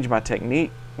totally change my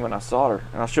technique when I solder,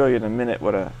 and I'll show you in a minute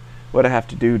what I have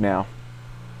to do now.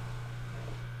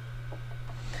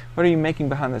 What are you making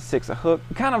behind the 6? A hook?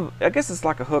 Kind of, I guess it's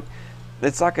like a hook.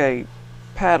 It's like a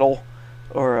paddle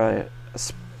or a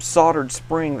soldered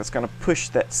spring that's going to push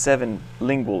that 7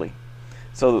 lingually.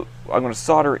 So I'm going to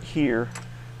solder it here,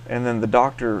 and then the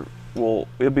doctor will,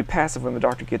 it'll be passive when the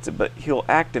doctor gets it, but he'll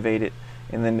activate it,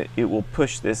 and then it will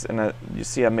push this. And you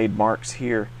see I made marks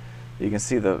here. You can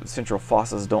see the central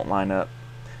fossas don't line up.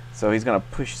 So he's going to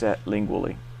push that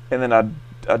lingually. And then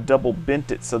I double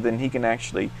bent it so then he can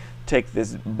actually take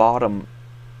this bottom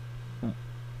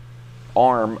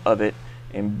arm of it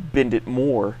and bend it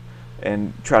more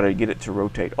and try to get it to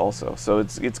rotate also. So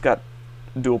it's got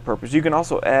dual purpose. You can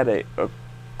also add a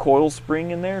coil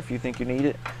spring in there if you think you need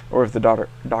it, or if the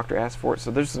doctor asks for it. So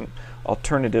there's an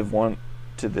alternative one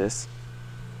to this.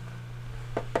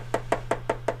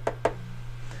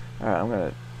 Alright, I'm going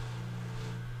to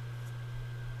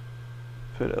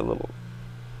put a little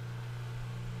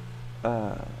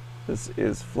this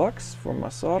is flux for my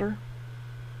solder.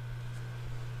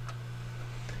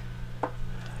 And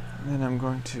then I'm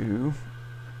going to,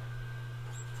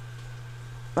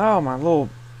 oh, my little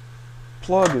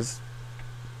plug is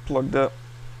plugged up.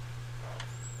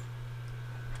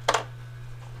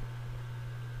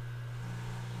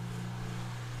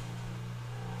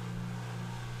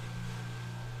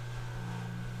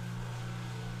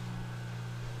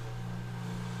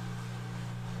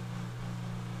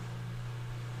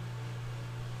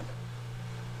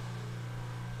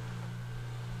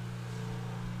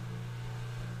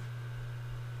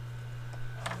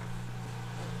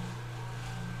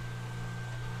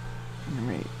 Let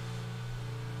me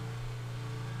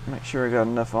make sure I got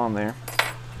enough on there.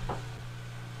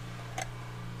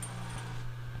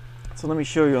 So let me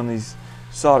show you on these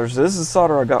solders. So this is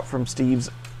solder I got from Steve's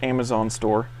Amazon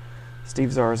store.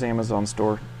 Steve Zara's Amazon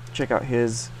store. Check out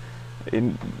his,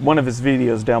 in one of his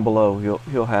videos down below,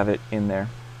 he'll have it in there.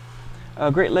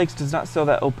 Great Lakes does not sell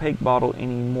that opaque bottle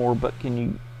anymore, but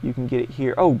you can get it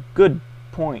here. Oh, good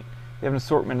point. They have an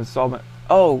assortment of solvent.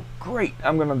 Oh, great.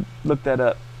 I'm gonna look that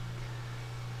up.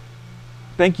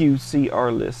 Thank you, CR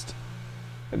List.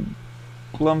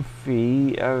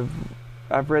 Glumphy,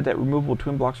 I've read that removable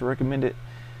twin blocks are recommended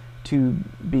to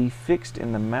be fixed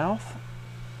in the mouth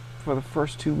for the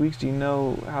first 2 weeks. Do you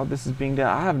know how this is being done?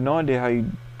 I have no idea how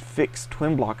you fix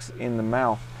twin blocks in the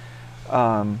mouth.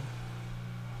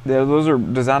 Those are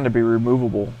designed to be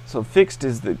removable. So fixed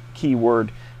is the key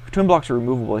word. If twin blocks are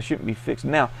removable, they shouldn't be fixed.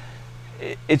 Now,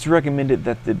 it's recommended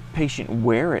that the patient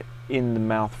wear it in the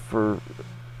mouth for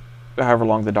however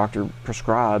long the doctor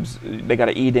prescribes. They got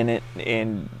to eat in it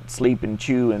and sleep and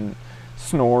chew and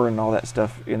snore and all that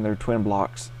stuff in their twin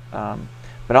blocks. But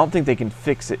I don't think they can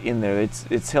fix it in there.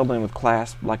 It's held in with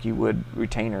clasp like you would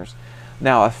retainers.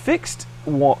 Now, a fixed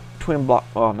twin block,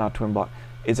 well, not twin block,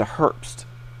 is a Herbst.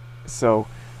 So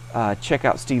check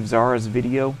out Steve Zara's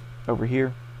video over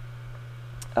here.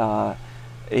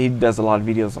 He does a lot of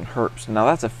videos on Herbst. Now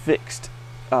that's a fixed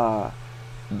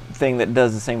thing that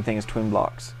does the same thing as twin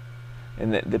blocks,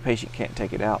 and the patient can't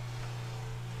take it out.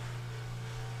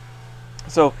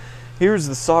 So here's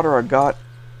the solder I got.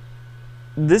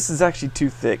 This is actually too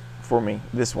thick for me,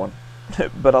 this one,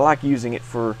 but I like using it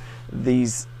for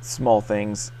these small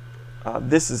things.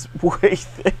 This is way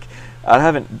thick. I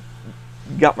haven't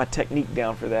got my technique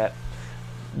down for that,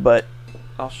 but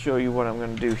I'll show you what I'm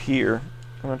going to do here.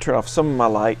 I'm going to turn off some of my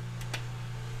light.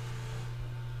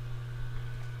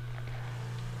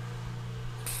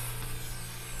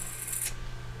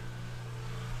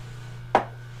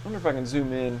 wonder if I can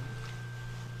zoom in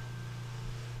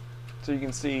so you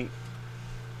can see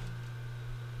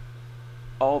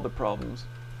all the problems.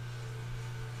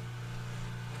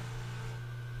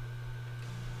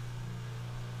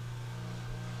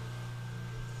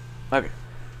 Okay.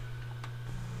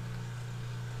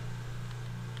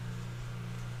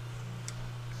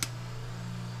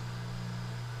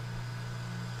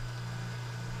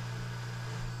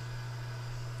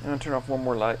 I'm gonna turn off one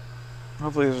more light.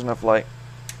 Hopefully there's enough light.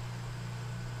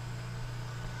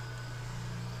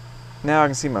 Now I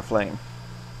can see my flame.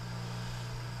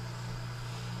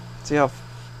 See how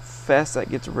fast that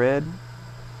gets red?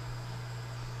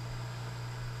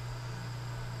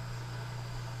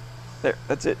 There,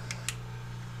 that's it.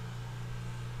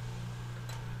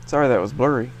 Sorry that was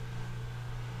blurry.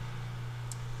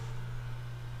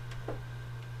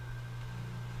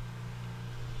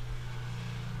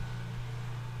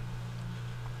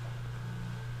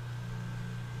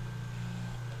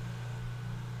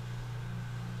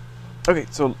 Okay,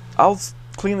 so I'll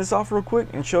clean this off real quick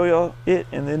and show y'all it,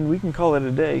 and then we can call it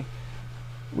a day.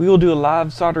 We will do a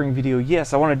live soldering video.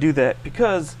 Yes, I want to do that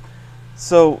because,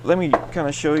 so let me kind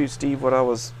of show you, Steve, what I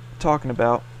was talking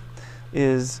about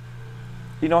is,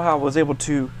 you know how I was able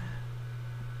to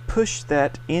push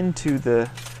that into the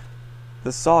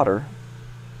solder.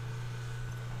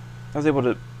 I was able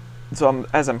to, so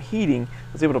as I'm heating,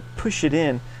 I was able to push it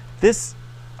in. This,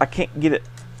 I can't get it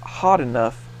hot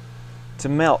enough to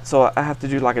melt, so I have to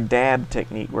do like a dab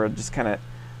technique where I just kind of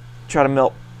try to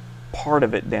melt part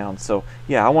of it down. So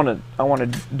yeah, I want to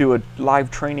do a live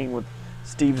training with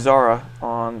Steve Zara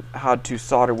on how to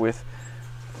solder with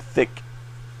thick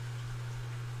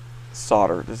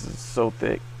solder. This is so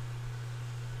thick,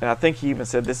 and I think he even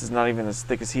said this is not even as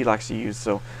thick as he likes to use,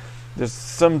 so there's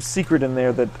some secret in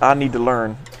there that I need to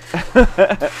learn. 1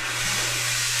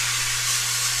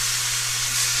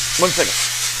 second.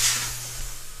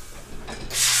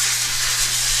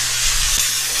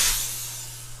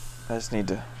 I just need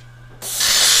to.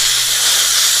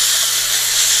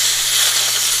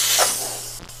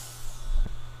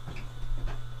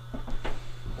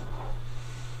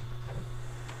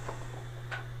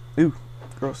 Ooh,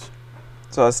 gross.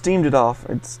 So I steamed it off.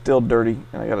 It's still dirty,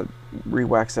 and I gotta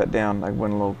re-wax that down. I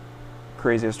went a little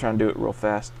crazy. I was trying to do it real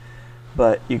fast,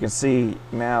 but you can see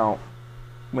now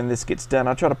when this gets done.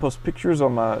 I try to post pictures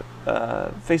on my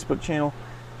Facebook channel,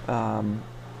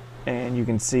 and you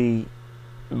can see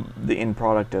the end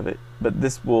product of it. But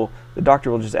this will, the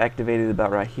doctor will just activate it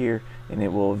about right here, and it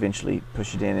will eventually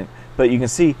push it in. But you can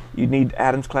see you need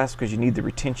Adams clasp because you need the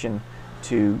retention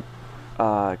to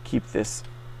keep this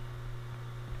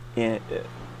in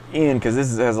because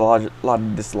this has a lot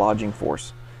of dislodging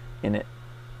force in it.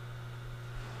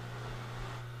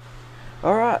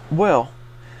 All right, well,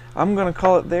 I'm gonna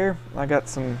call it there. I got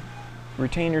some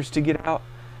retainers to get out.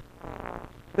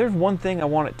 There's one thing I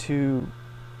wanted to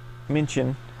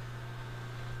mention,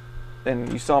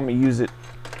 and you saw me use it.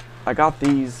 I got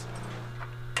these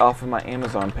off of my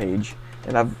Amazon page,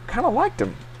 and I've kind of liked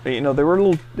them. You know, they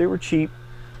were cheap,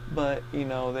 but you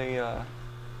know they. Let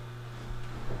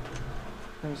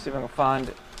me see if I can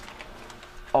find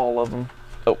all of them.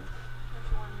 Oh,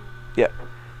 yeah.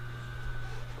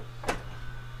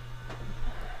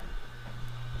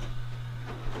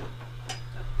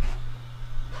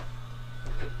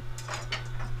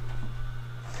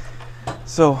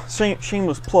 So,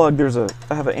 shameless plug,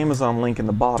 I have an Amazon link in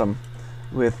the bottom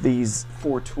with these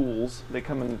 4 tools. They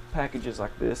come in packages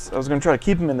like this. I was going to try to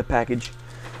keep them in the package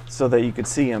so that you could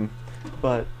see them,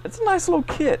 but it's a nice little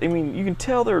kit. I mean, you can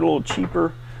tell they're a little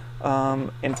cheaper.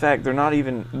 In fact,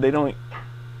 they don't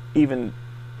even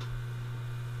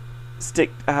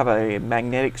stick. I have a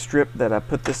magnetic strip that I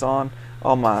put this on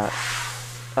all my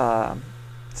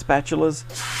spatulas,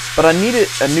 but I needed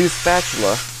a new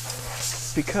spatula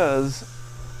because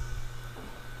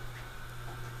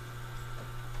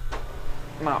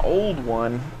my old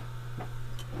one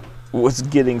was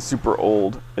getting super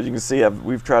old. As you can see,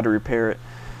 we've tried to repair it.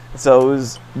 So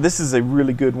this is a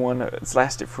really good one. It's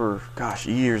lasted for, gosh,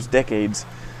 years, decades.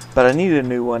 But I needed a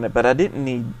new one, but I didn't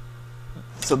need.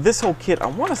 So this whole kit, I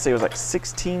want to say it was like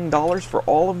 $16 for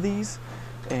all of these.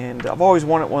 And I've always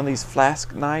wanted one of these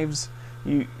flask knives.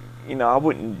 You know, I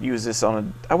wouldn't use these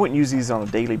on a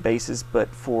daily basis, but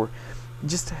for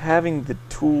just having the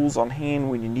tools on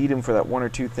hand when you need them for that one or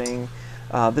two thing.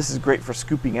 This is great for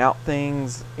scooping out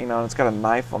things. You know, it's got a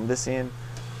knife on this end.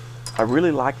 I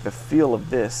really like the feel of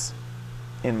this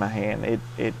in my hand.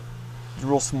 It's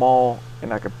real small,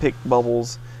 and I can pick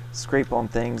bubbles, scrape on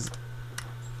things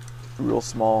real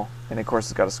small, and of course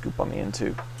it's got a scoop on the end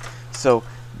too. So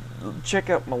check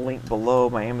out my link below,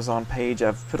 my Amazon page.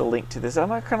 I've put a link to this,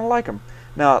 and I kind of like them.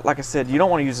 Now, like I said, you don't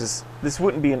want to use this. This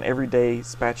wouldn't be an everyday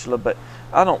spatula, but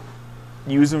I don't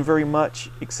use them very much,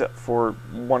 except for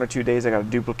 1 or 2 days I got to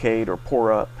duplicate or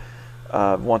pour up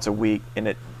once a week,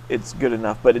 and it's good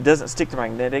enough. But it doesn't stick to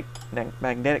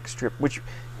magnetic strip, which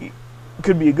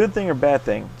could be a good thing or bad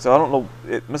thing. So I don't know.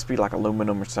 It must be like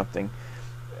aluminum or something,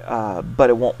 but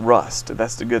it won't rust.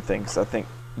 That's the good thing, because I think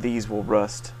these will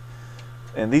rust,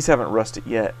 and these haven't rusted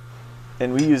yet.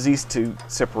 And we use these to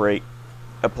separate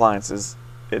appliances.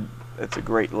 It's a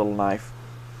great little knife.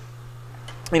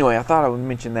 Anyway, I thought I would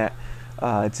mention that.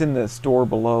 It's in the store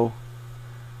below.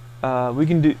 We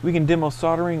can demo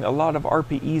soldering a lot of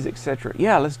RPEs, etc.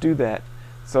 Yeah, let's do that.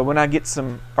 So when I get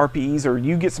some RPEs, or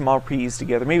you get some RPEs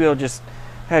together, maybe I'll just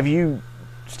have you,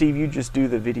 Steve, you just do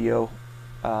the video.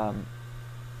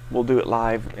 We'll do it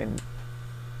live, and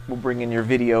we'll bring in your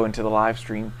video into the live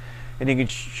stream, and you can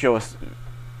show us.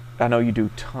 I know you do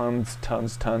tons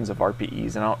of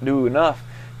RPEs, and I don't do enough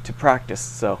to practice,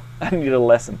 so I need a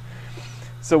lesson.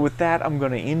 So with that, I'm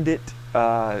going to end it.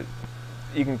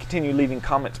 You can continue leaving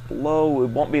comments below. It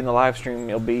won't be in the live stream.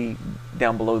 It'll be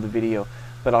down below the video,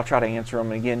 but I'll try to answer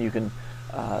them. And again, you can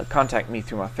contact me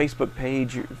through my Facebook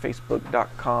page,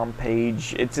 facebook.com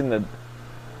page. It's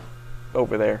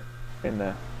over there in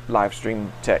the live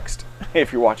stream text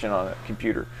if you're watching on a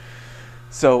computer.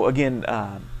 So again,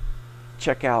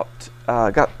 check out,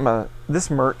 got this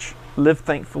merch, Live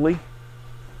Thankfully.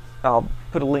 I'll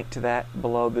put a link to that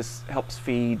below. This helps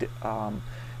feed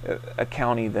a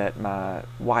county that my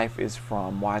wife is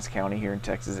from, Wise County here in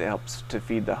Texas. It helps to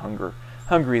feed the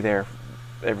hungry there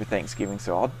every Thanksgiving.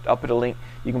 So I'll put a link.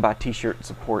 You can buy a t-shirt and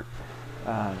support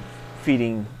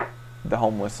feeding the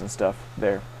homeless and stuff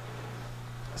there.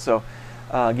 So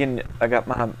again, I got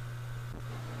my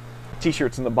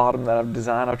t-shirts in the bottom that I've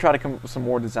designed. I'll try to come up with some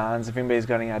more designs. If anybody's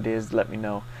got any ideas, let me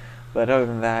know. But other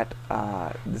than that,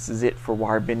 this is it for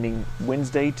Wire Bending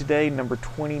Wednesday today, number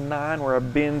 29, where I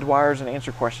bend wires and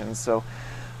answer questions. So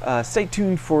stay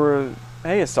tuned for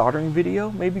a soldering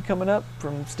video maybe coming up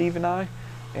from Steve and I,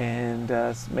 and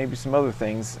maybe some other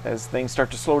things as things start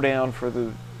to slow down for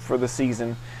the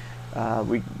season.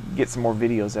 We get some more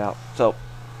videos out. So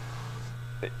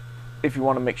if you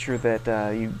want to make sure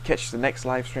that you catch the next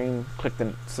live stream, click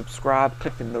the subscribe,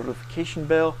 click the notification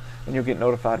bell, and you'll get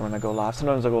notified when I go live.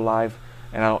 Sometimes I go live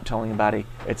and I don't tell anybody.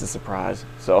 It's a surprise.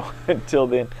 So until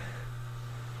then,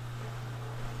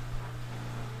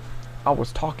 I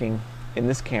was talking in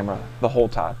this camera the whole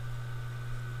time.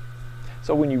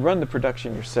 So when you run the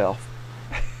production yourself,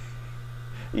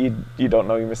 you don't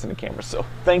know you're missing the camera. So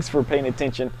thanks for paying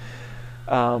attention.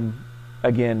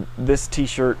 Again, this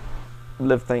t-shirt,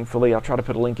 Live Thankfully, I'll try to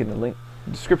put a link in the link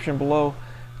description below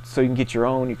so you can get your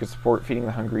own. You can support Feeding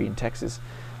the Hungry in Texas.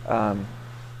 And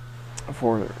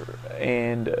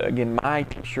again, my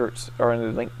t-shirts are in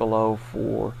the link below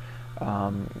for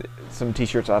some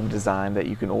t-shirts I've designed that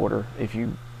you can order if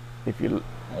you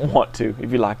want to,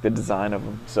 if you like the design of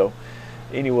them. So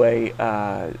anyway,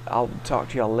 I'll talk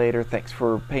to y'all later. Thanks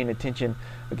for paying attention.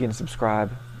 Again,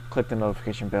 subscribe, click the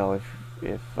notification bell if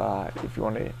you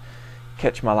want to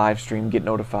catch my live stream, get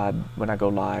notified when I go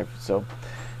live. So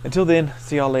until then,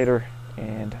 see y'all later,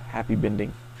 and happy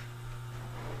bending.